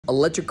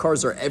Electric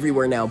cars are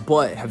everywhere now,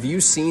 but have you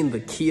seen the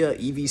Kia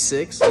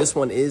EV6? This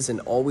one is an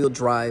all-wheel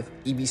drive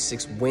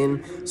Ev6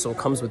 Wind, so it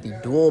comes with the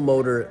dual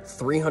motor,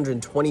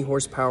 320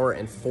 horsepower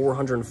and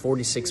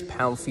 446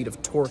 pound-feet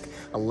of torque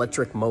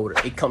electric motor.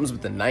 It comes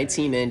with the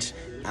 19-inch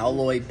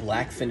alloy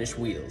black finish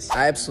wheels.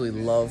 I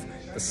absolutely love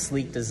the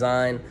sleek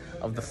design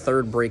of the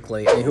third brake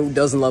light, and who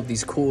doesn't love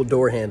these cool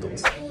door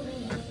handles?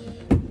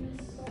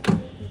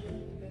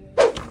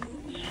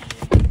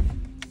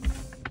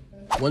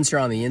 Once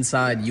you're on the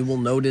inside, you will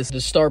notice the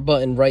start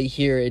button right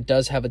here. It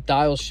does have a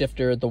dial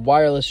shifter, the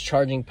wireless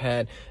charging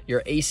pad,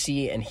 your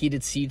AC and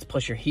heated seats,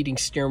 plus your heating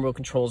steering wheel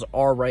controls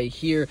are right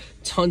here.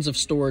 Tons of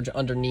storage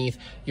underneath.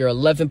 Your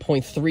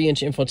 11.3-inch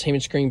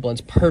infotainment screen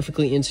blends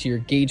perfectly into your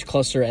gauge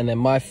cluster. And then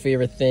my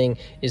favorite thing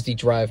is the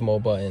drive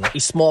mode button. A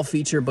small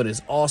feature, but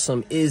is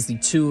awesome, is the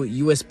 2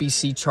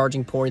 USB-C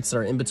charging ports that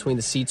are in between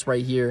the seats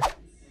right here.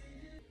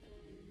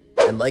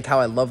 And like how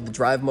I love the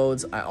drive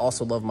modes, I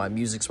also love my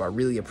music, so I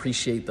really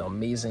appreciate the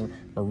amazing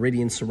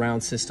Meridian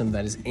surround system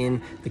that is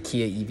in the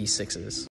Kia EV6s.